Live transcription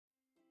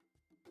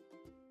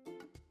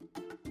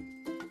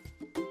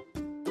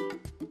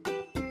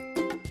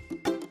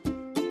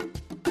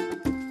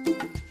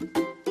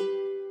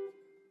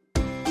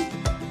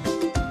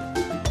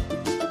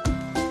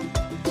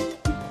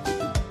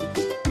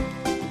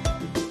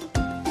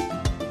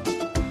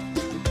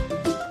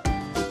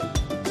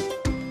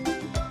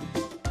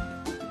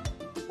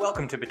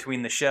Welcome to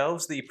Between the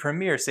Shelves, the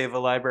premier Save the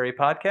Library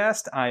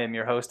podcast. I am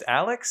your host,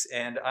 Alex,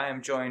 and I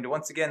am joined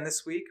once again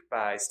this week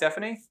by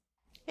Stephanie.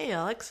 Hey,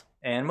 Alex.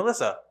 And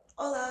Melissa.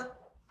 Hola.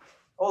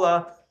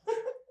 Hola.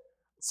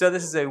 So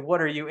this is a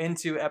What Are You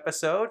Into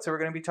episode, so we're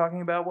going to be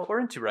talking about what we're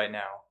into right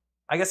now.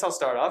 I guess I'll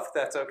start off, if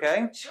that's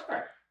okay.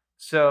 Sure.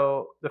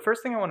 So the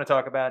first thing I want to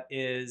talk about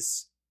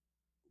is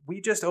we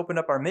just opened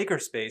up our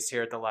makerspace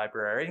here at the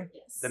library,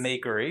 the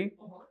Makery,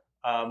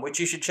 which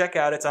you should check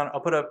out. It's on. I'll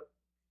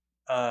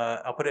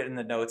put it in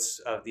the notes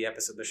of the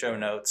episode, the show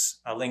notes,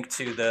 a link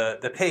to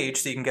the page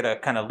so you can get a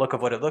kind of look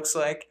of what it looks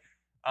like.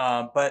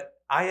 But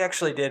I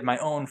actually did my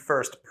own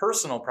first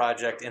personal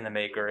project in the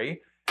Makery.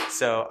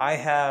 So I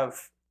have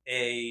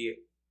a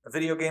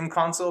video game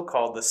console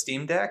called the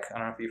Steam Deck. I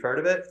don't know if you've heard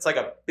of it. It's like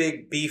a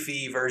big,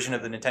 beefy version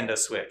of the Nintendo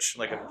Switch,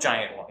 like a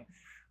giant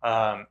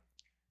one.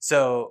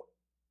 So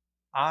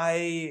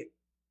I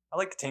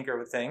like to tinker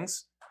with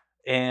things,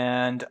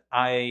 and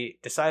I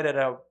decided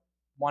I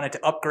wanted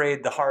to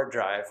upgrade the hard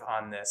drive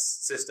on this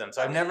system.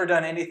 So I've never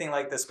done anything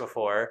like this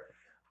before.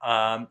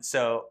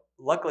 So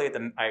luckily,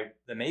 the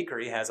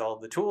Makery has all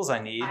the tools I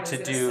need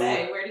to do.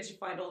 Where did you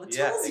find all the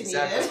tools you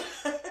needed?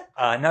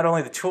 Not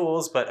only the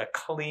tools, but a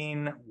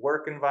clean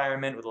work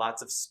environment with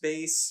lots of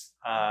space.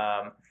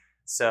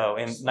 So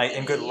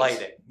and good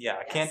lighting. Yeah,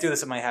 I can't do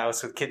this at my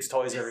house with kids'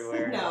 toys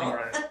everywhere.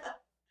 No.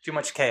 Too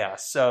much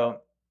chaos.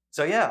 So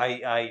yeah,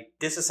 I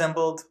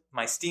disassembled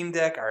my Steam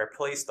Deck. I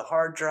replaced the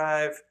hard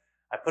drive.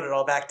 I put it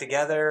all back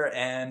together,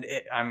 and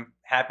I'm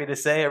happy to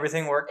say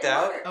everything worked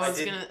out.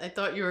 I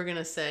thought you were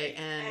gonna say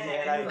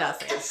and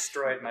nothing. I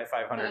destroyed my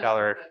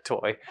 $500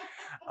 toy.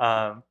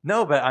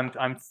 No, but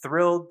I'm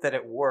thrilled that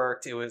it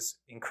worked. It was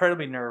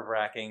incredibly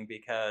nerve-wracking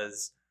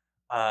because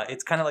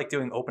it's kind of like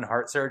doing open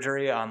heart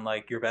surgery on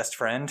like your best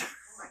friend. Oh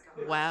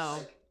my God. Wow.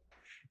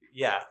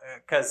 Yeah,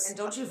 because and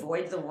don't you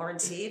void the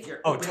warranty if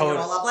you're opening it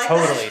all up like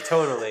that?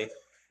 Totally.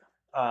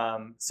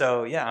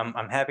 So yeah,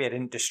 I'm happy I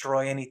didn't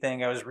destroy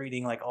anything. I was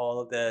reading like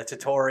all of the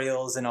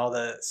tutorials and all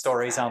the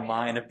stories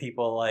online of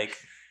people like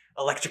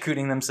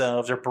electrocuting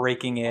themselves or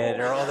breaking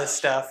it or all this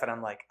stuff, and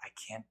I'm like, I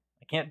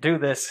can't do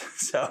this.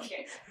 So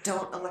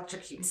don't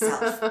electrocute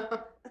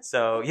yourself.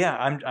 So yeah,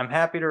 I'm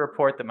happy to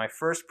report that my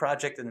first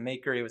project in the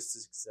Makery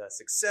was a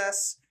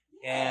success.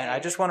 And I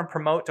just want to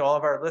promote to all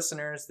of our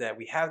listeners that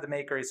we have the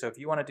Makery. So if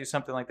you want to do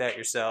something like that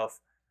yourself,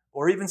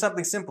 or even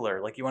something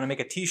simpler, like you want to make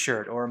a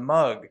T-shirt or a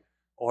mug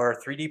or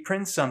 3D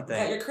print something.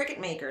 You got your Cricut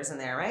makers in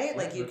there, right?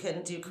 Like you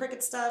can do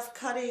Cricut stuff,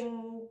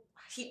 cutting,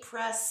 heat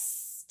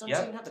press. Don't you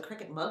even have the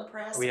Cricut mug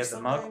press? We have the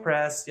mug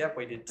press. Yep,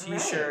 we did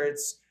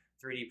T-shirts,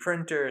 3D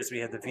printers. We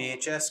have the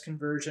VHS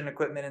conversion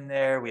equipment in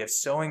there. We have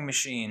sewing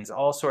machines,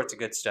 all sorts of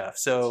good stuff.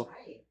 So.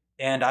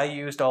 And I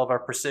used all of our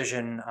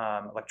precision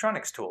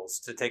electronics tools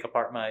to take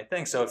apart my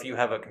thing. So if you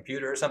have a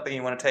computer or something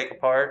you want to take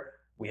apart,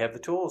 we have the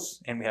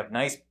tools. And we have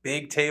nice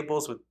big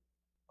tables with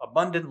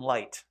abundant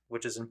light,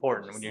 which is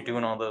important when you're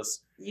doing all those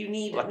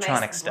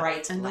electronic stuff.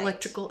 Bright and light.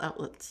 electrical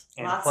outlets.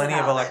 And Lots plenty of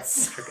of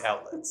electric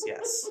outlets,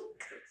 yes.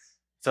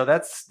 So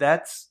that's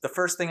the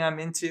first thing I'm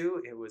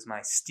into. It was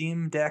my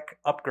Steam Deck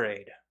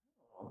upgrade.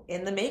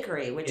 In the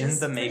Makery, which is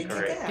pretty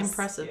kick-ass.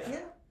 Impressive.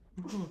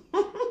 Yeah.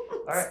 All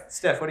right,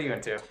 Steph, what are you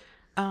into?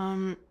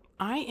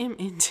 I am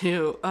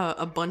into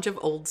a bunch of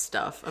old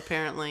stuff,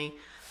 apparently.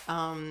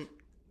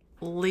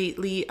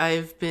 Lately,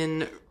 I've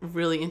been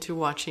really into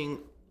watching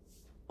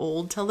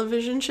old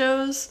television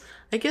shows.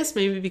 I guess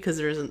maybe because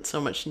there isn't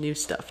so much new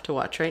stuff to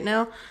watch right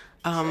now.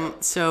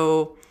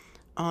 So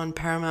on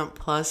Paramount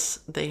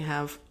Plus, they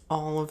have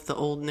all of the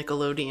old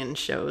Nickelodeon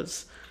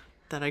shows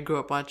that I grew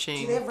up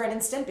watching. Do they have Ren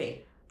and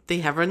Stimpy?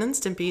 They have Ren and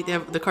Stimpy. They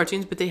have the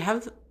cartoons, but they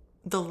have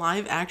the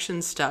live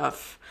action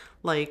stuff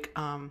like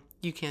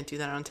You Can't Do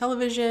That on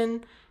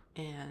Television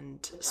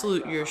and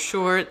Salute Your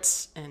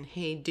Shorts and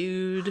Hey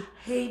Dude.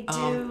 Hey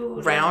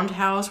Dude.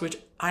 Roundhouse, which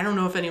I don't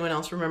know if anyone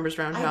else remembers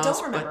Roundhouse. I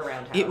don't remember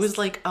Roundhouse. It was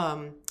like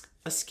a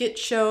skit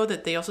show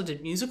that they also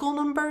did musical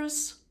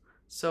numbers.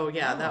 So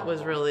yeah, that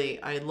was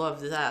really, I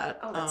loved that.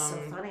 Oh, that's so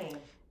funny.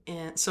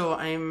 And so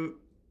I'm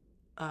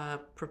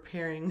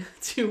preparing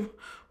to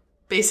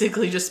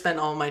basically just spend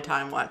all my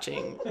time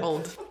watching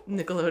old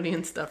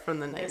Nickelodeon stuff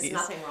from the 90s. There's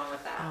nothing wrong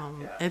with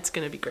that. It's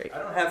going to be great. I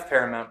don't have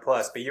Paramount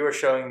Plus, but you were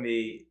showing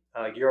me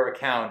your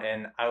account,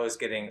 and I was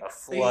getting a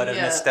flood of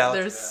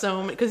nostalgia. There's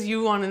so many, because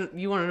you wanted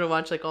to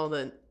watch like all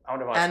the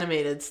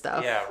animated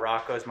stuff. Yeah,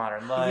 Rocko's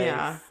Modern Life.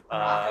 Yeah,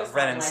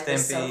 Ren and Stimpy.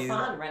 So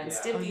fun. Ren and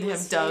Stimpy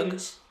was Doug.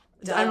 huge.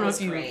 I don't know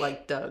if you great.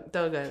 like Doug.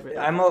 Doug,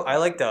 I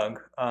like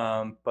Doug.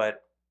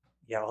 But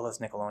yeah, all those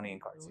Nickelodeon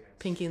cartoons.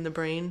 Pinky and the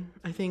Brain,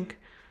 I think.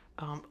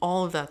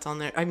 All of that's on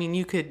there. I mean,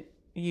 you can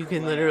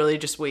literally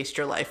just waste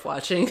your life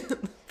watching. You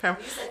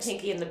said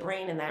Pinky and the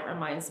Brain, and that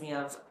reminds me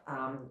of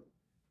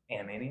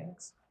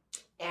Animaniacs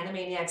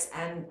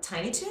and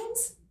Tiny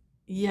Toons.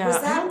 Yeah,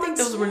 I don't think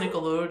those were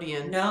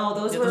Nickelodeon. No,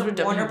 those were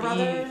Warner WB.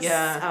 Brothers.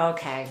 Yeah.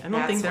 Okay. I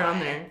don't think they're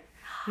on there.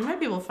 You might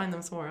be able to find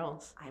them somewhere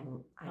else.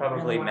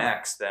 Probably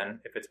Max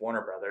then, if it's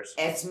Warner Brothers.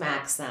 It's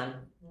Max then.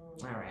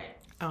 All right.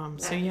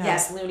 So yeah.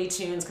 Yes, Looney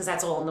Tunes, because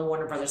that's all in the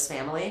Warner Brothers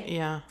family.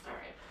 Yeah. All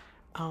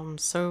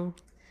So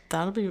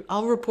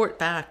I'll report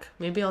back.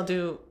 Maybe I'll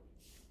do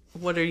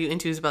what are you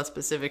into about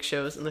specific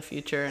shows in the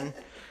future and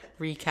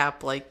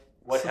recap like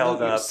what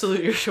held up.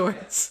 Salute Your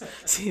Shorts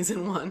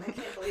season 1. I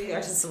can't believe you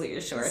got to Salute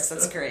Your Shorts.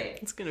 That's great.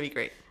 It's going to be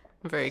great.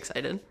 I'm very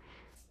excited.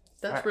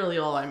 That's really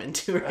all I'm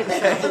into right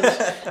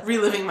now.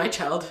 Reliving my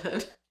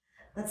childhood.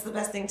 That's the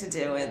best thing to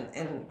do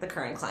in the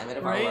current climate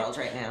of Right? our world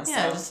right now.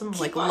 Yeah, So just some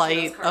keep like watching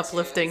light, those cartoons.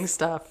 uplifting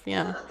stuff.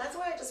 Yeah. That's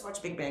why I just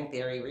watch Big Bang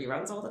Theory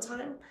reruns all the time.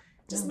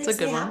 It just It's a makes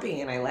me good one.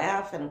 happy, and I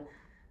laugh, and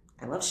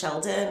I love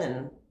Sheldon,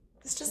 and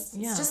it's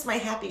just my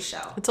happy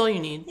show. It's all you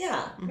need.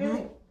 Yeah,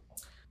 really.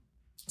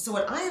 So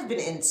what I have been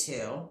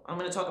into, I'm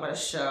going to talk about a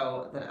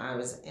show that I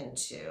was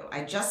into.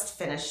 I just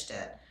finished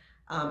it.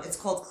 It's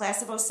called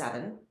Class of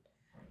 '07,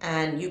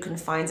 and you can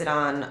find it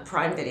on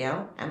Prime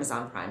Video,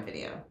 Amazon Prime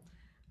Video.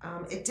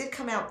 It did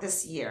come out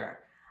this year.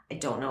 I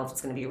don't know if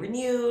it's going to be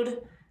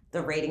renewed.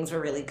 The ratings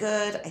were really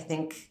good. I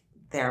think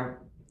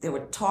there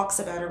were talks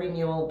about a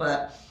renewal,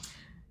 but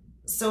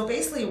so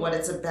basically what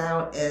it's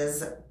about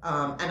is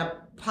an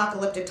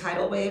apocalyptic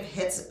tidal wave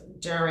hits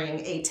during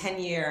a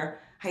 10-year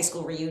high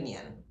school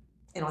reunion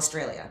in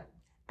Australia.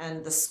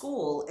 And the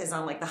school is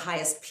on like the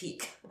highest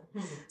peak.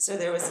 So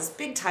there was this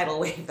big tidal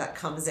wave that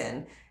comes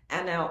in,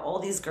 and now all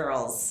these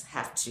girls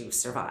have to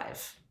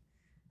survive.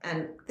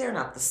 And they're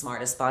not the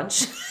smartest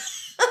bunch.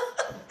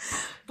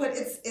 But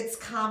it's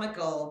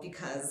comical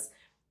because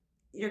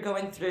they're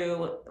going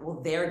through,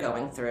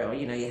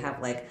 you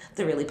have like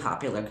the really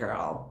popular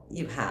girl,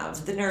 you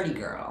have the nerdy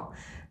girl,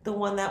 the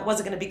one that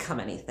wasn't going to become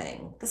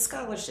anything, the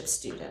scholarship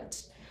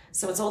student.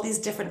 So it's all these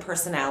different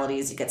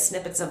personalities. You get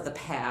snippets of the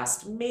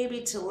past,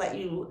 maybe to let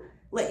you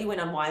in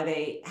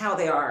on how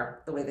they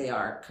are the way they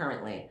are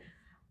currently.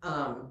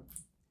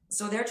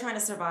 So they're trying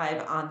to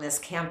survive on this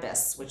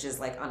campus, which is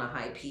like on a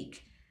high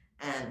peak,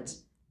 and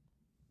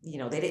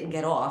they didn't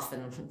get off,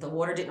 and the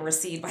water didn't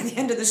recede by the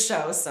end of the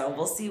show. So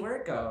we'll see where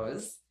it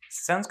goes.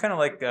 Sounds kind of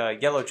like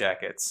Yellow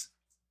Jackets.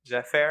 Is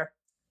that fair?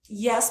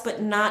 Yes,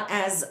 but not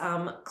as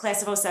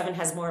Class of '07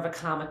 has more of a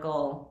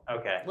comical, a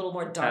little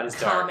more dark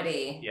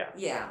comedy.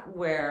 Yeah,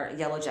 where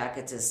Yellow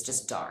Jackets is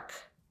just dark.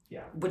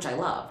 Yeah, which I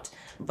loved.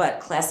 But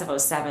Class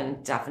of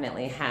 '07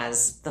 definitely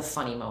has the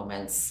funny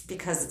moments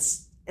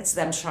because it's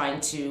them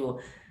trying to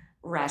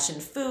ration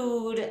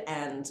food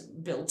and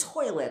build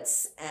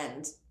toilets,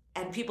 and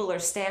people are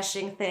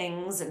stashing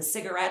things and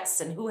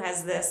cigarettes, and who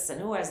has this and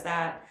who has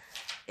that.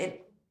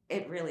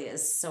 It really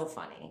is so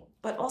funny,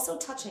 but also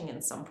touching in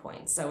some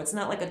points. So it's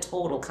not like a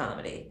total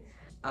comedy.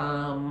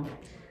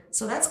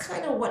 So that's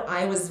kind of what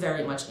I was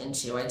very much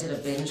into. I did a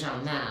binge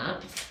on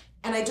that,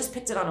 and I just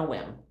picked it on a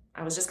whim.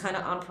 I was just kind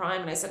of on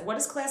Prime, and I said, what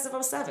is Class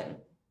of '07?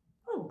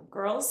 Oh,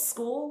 girls,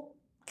 school,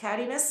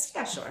 cattiness?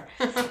 Yeah, sure.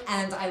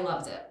 And I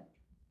loved it.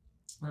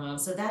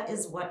 So that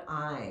is what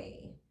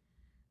I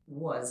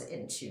was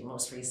into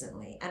most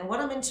recently. And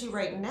what I'm into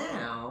right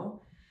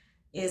now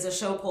is a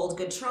show called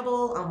Good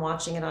Trouble. I'm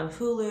watching it on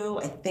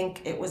Hulu. I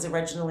think it was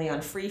originally on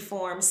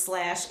Freeform /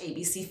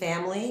 ABC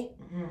Family.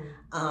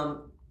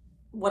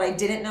 What I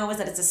didn't know is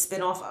that it's a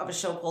spinoff of a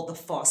show called The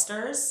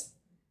Fosters,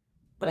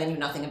 but I knew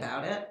nothing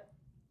about it.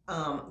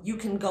 You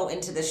can go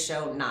into this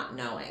show not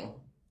knowing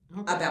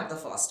about The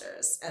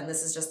Fosters. And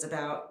this is just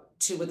about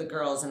two of the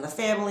girls in the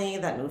family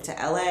that moved to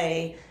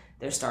LA.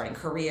 They're starting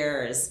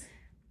careers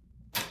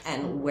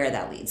and where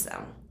that leads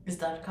them. Is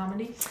that a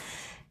comedy?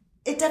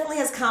 It definitely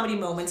has comedy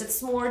moments.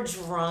 It's more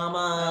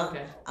drama.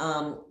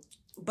 Okay.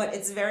 But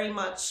it's very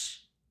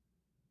much,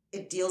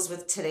 it deals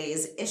with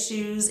today's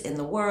issues in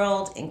the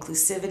world,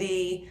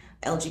 inclusivity,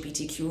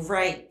 LGBTQ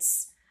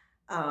rights.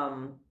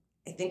 I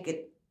think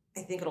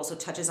it also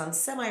touches on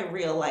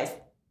semi-real life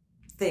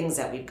things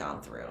that we've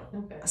gone through.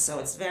 Okay. So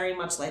it's very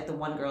much like the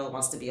one girl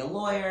wants to be a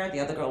lawyer,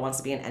 the other girl wants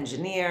to be an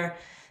engineer.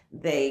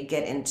 They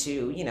get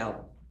into,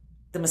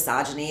 the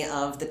misogyny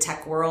of the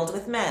tech world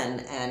with men,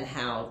 and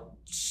how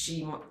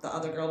the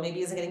other girl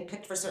maybe isn't getting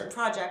picked for certain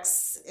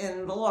projects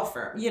in the law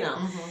firm,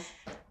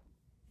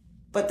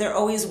 But they're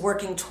always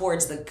working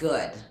towards the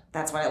good.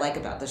 That's what I like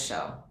about the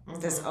show.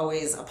 There's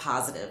always a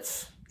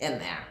positive in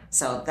there.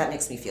 So that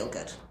makes me feel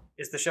good.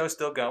 Is the show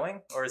still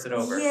going, or is it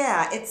over?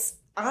 Yeah,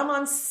 I'm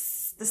on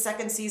the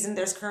second season.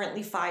 There's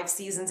currently 5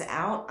 seasons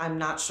out. I'm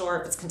not sure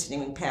if it's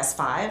continuing past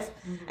 5.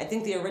 I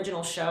think the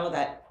original show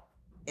that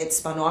it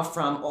spun off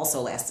from also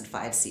lasted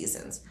 5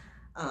 seasons.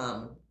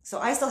 So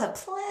I still have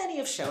plenty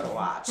of show to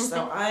watch.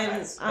 So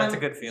That's a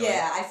good feeling.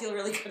 Yeah, I feel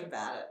really good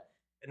about it.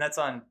 And that's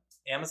on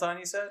Amazon,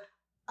 you said?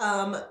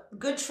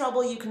 Good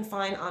Trouble you can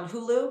find on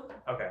Hulu.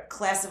 Okay.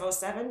 Class of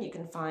 '07 you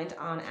can find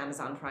on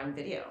Amazon Prime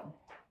Video.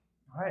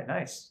 All right,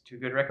 nice. 2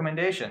 good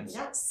recommendations.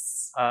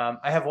 Yes.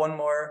 I have one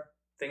more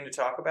thing to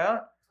talk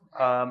about.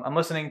 I'm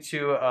listening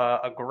to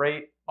a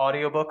great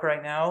audiobook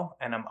right now,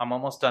 and I'm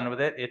almost done with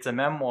it. It's a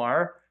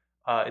memoir.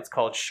 It's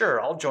called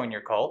Sure, I'll Join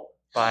Your Cult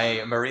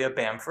by Maria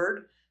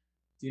Bamford.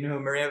 Do you know who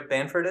Maria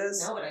Bamford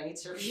is? No, but I need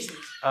to read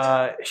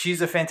it.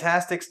 She's a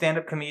fantastic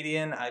stand-up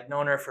comedian. I've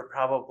known her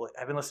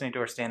I've been listening to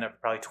her stand-up for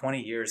probably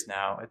 20 years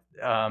now.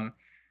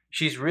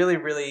 She's really,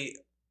 really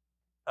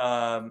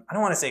I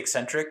don't want to say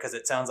eccentric because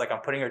it sounds like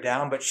I'm putting her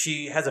down, but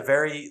she has a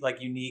very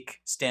like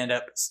unique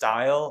stand-up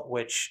style,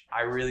 which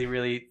I really,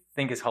 really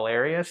think is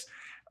hilarious.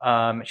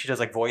 She does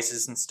like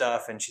voices and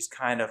stuff, and she's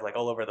kind of like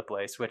all over the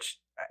place, which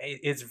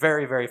is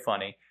very, very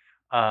funny.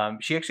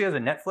 She actually has a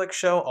Netflix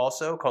show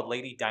also called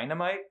Lady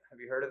Dynamite. Have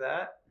you heard of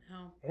that?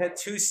 No. It had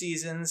 2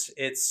 seasons.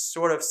 It's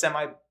sort of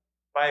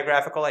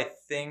semi-biographical, I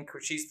think.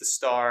 She's the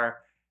star,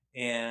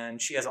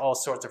 and she has all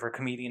sorts of her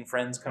comedian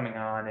friends coming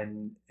on,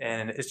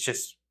 and it's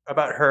just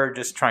about her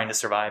just trying to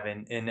survive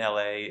in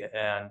LA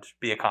and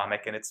be a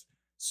comic, and it's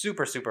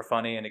super, super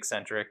funny and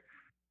eccentric.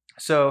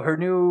 So her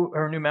new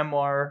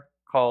memoir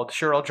called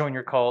Sure, I'll Join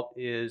Your Cult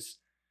is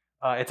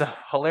it's a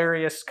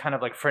hilarious kind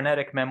of like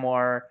frenetic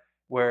memoir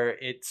where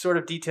it sort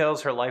of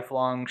details her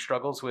lifelong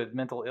struggles with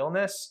mental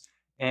illness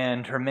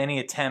and her many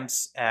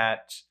attempts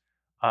at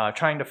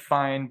trying to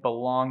find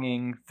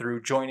belonging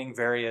through joining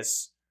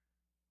various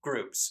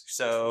groups.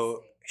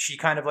 So she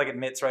kind of like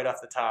admits right off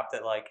the top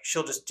that like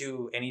she'll just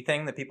do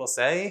anything that people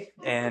say,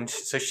 and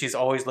so she's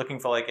always looking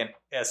for like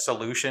a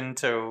solution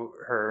to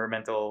her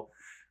mental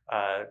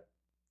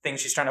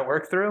things she's trying to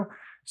work through.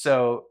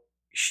 So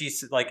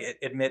she's like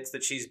admits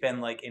that she's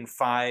been like in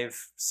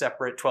 5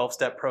 separate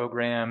 12-step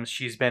programs.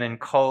 She's been in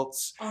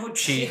cults. Oh,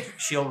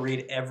 she'll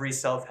read every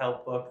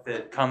self-help book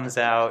that comes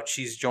out.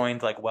 She's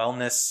joined like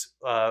wellness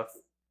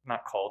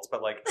not cults,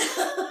 but like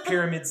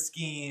pyramid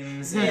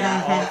schemes and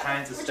all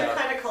kinds of stuff.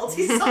 Kind of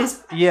culty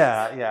sometimes.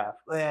 Yeah.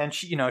 And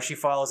she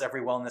follows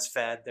every wellness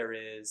fad there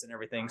is and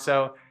everything.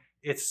 So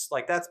it's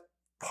like that's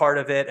part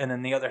of it, and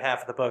then the other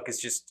half of the book is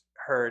just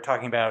her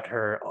talking about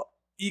her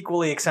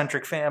equally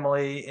eccentric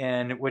family,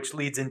 and which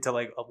leads into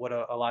like what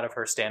a lot of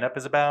her stand-up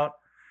is about.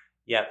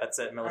 Yeah, that's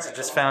it. Melissa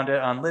just found it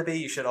on Libby.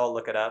 You should all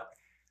look it up.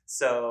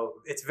 So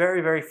it's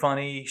very, very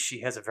funny. She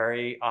has a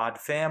very odd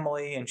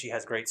family, and she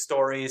has great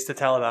stories to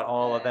tell about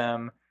all of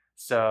them.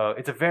 So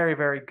it's a very,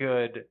 very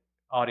good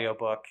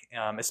audiobook,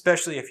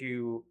 especially if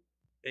you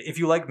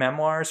like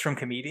memoirs from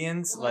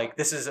comedians. Like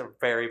this is a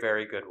very,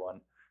 very good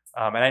one.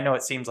 And I know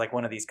it seems like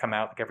one of these come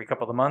out like every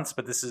couple of months,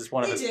 but this is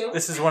one of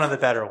the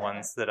better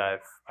ones that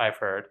I've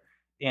heard.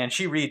 And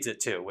she reads it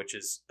too, which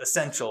is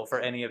essential for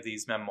any of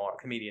these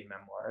comedian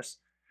memoirs.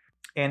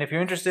 And if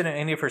you're interested in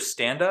any of her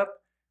stand-up,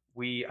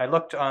 I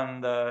looked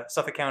on the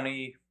Suffolk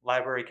County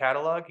Library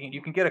catalog.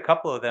 You can get a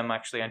couple of them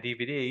actually on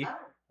DVD,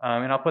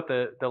 and I'll put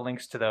the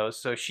links to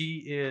those. So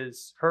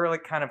her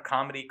like kind of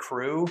comedy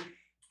crew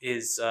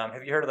is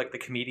have you heard of like the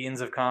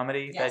Comedians of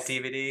Comedy? Yes. That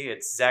DVD?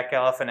 It's Zach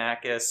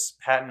Galifianakis,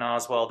 Patton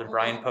Oswalt, and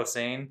Brian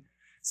Posehn.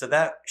 So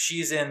that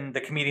she's in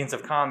the Comedians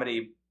of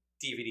Comedy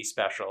DVD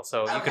special.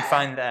 So you can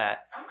find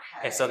that,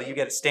 and so that you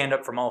get a stand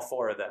up from all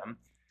 4 of them.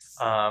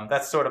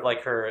 That's sort of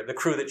like the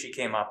crew that she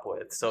came up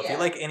with. So if you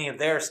like any of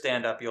their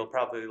stand-up, you'll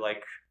probably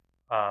like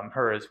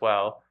her as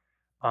well.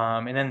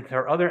 And then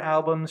her other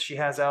albums she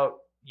has out,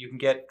 you can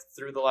get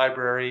through the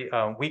library.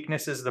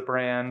 Weakness is the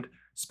brand,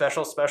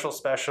 Special, Special,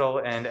 Special,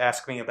 and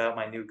Ask Me About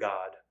My New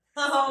God.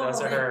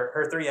 Those are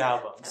her 3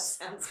 albums.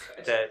 That sounds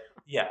good.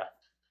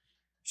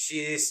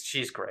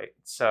 She's great.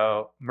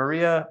 So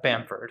Maria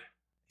Bamford.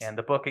 And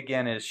the book,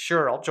 again, is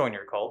Sure, I'll Join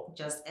Your Cult.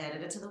 Just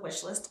added it to the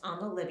wish list on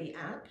the Libby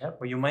app. Yep.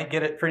 Well, you might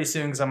get it pretty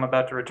soon because I'm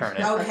about to return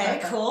it.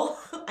 Okay, cool.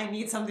 I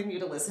need something new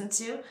to listen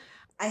to.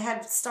 I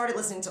had started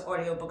listening to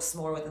audiobooks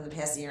more within the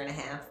past year and a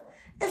half.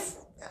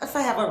 If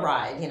I have a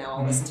ride,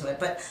 I'll listen to it.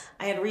 But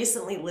I had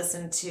recently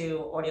listened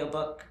to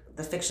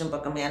the fiction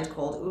book, A Man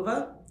Called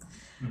Uva.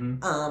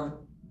 Mm-hmm.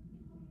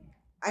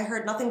 I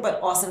heard nothing but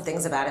awesome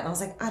things about it. And I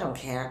was like, I don't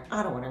care.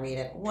 I don't want to read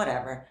it.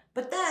 Whatever.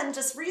 But then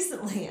just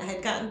recently I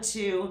had gotten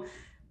to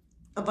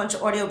a bunch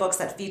of audiobooks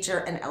that feature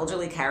an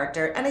elderly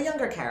character and a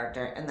younger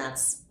character, and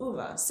that's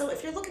Uva. So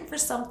if you're looking for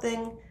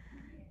something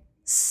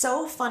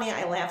so funny,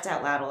 I laughed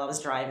out loud while I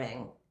was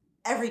driving,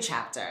 every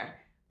chapter,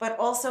 but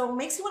also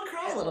makes you want to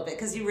cry a little bit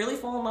because you really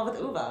fall in love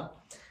with Uva.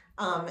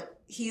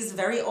 He's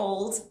very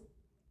old,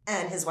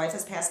 and his wife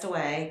has passed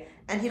away,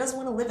 and he doesn't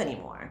want to live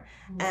anymore,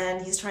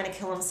 and he's trying to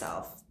kill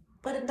himself,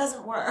 but it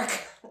doesn't work.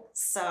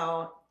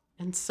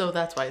 And so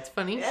that's why it's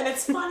funny. And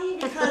it's funny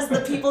because the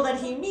people that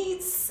he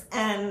meets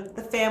and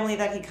the family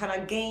that he kind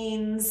of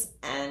gains,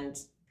 and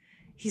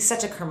he's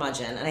such a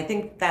curmudgeon. And I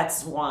think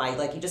that's why,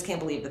 like, you just can't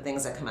believe the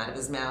things that come out of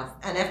his mouth.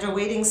 And after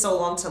waiting so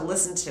long to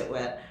listen to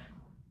it,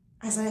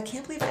 I was like, I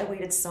can't believe I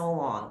waited so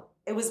long.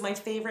 It was my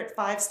favorite,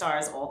 5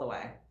 stars all the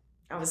way.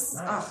 I was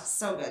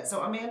so good.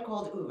 So A Man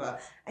Called Uva.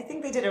 I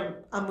think they did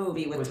a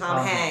movie with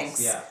Tom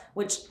Hanks,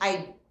 which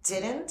I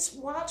didn't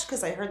watch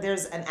because I heard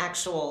there's an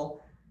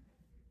actual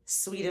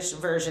Swedish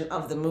version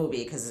of the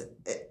movie because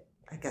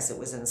I guess it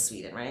was in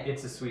Sweden, right?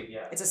 It's a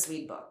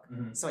Swede book.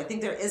 Mm-hmm. So I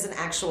think there is an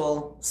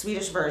actual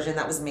Swedish version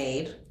that was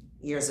made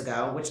years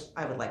ago, which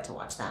I would like to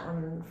watch that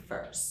one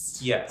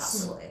first. Yes.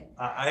 Possibly.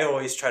 I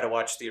always try to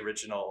watch the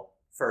original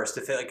first.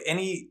 If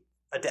any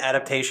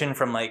adaptation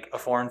from like a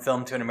foreign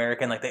film to an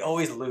American, like they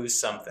always lose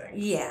something.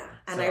 Yeah.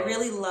 And I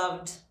really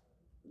loved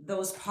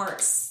those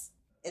parts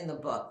in the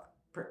book,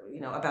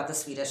 about the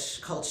Swedish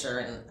culture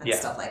and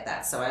stuff like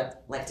that. So I'd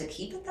like to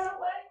keep it that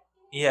way.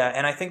 Yeah,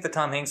 and I think the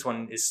Tom Hanks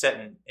one is set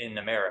in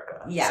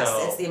America. Yes,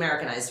 it's the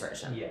Americanized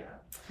version. Yeah.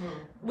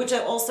 Which I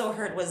also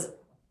heard was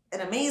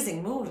an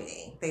amazing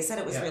movie. They said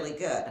it was really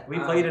good. We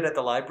played it at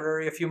the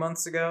library a few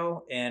months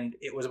ago, and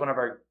it was one of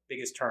our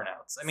biggest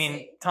turnouts. I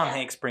mean, Tom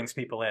Hanks brings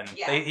people in.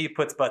 Yeah. He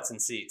puts butts in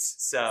seats.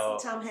 So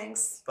Tom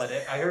Hanks. But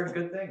I heard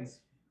good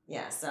things.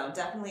 Yeah, so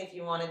definitely if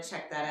you want to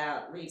check that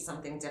out, read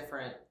something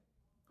different.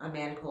 A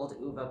Man Called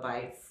Uwe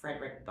by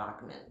Frederick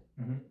Bachman.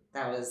 Mm-hmm.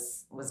 That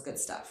was good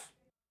stuff.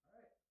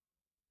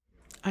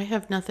 I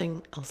have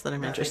nothing else that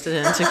I'm interested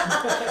in.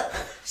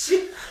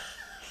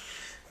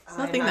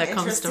 Nothing that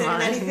comes to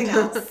mind. Anything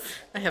else.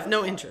 I have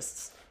no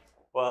interests.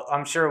 Well,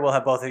 I'm sure we'll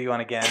have both of you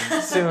on again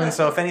soon.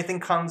 So if anything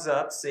comes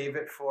up, save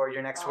it for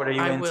your next What Are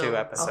You Into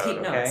episode. I'll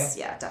keep notes.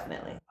 Yeah,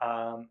 definitely.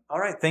 All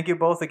right. Thank you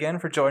both again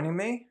for joining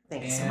me.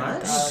 Thank you so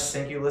much.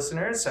 Thank you,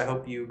 listeners. I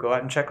hope you go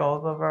out and check all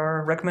of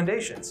our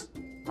recommendations.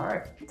 All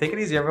right. Take it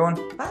easy, everyone.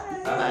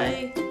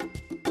 Bye. Bye.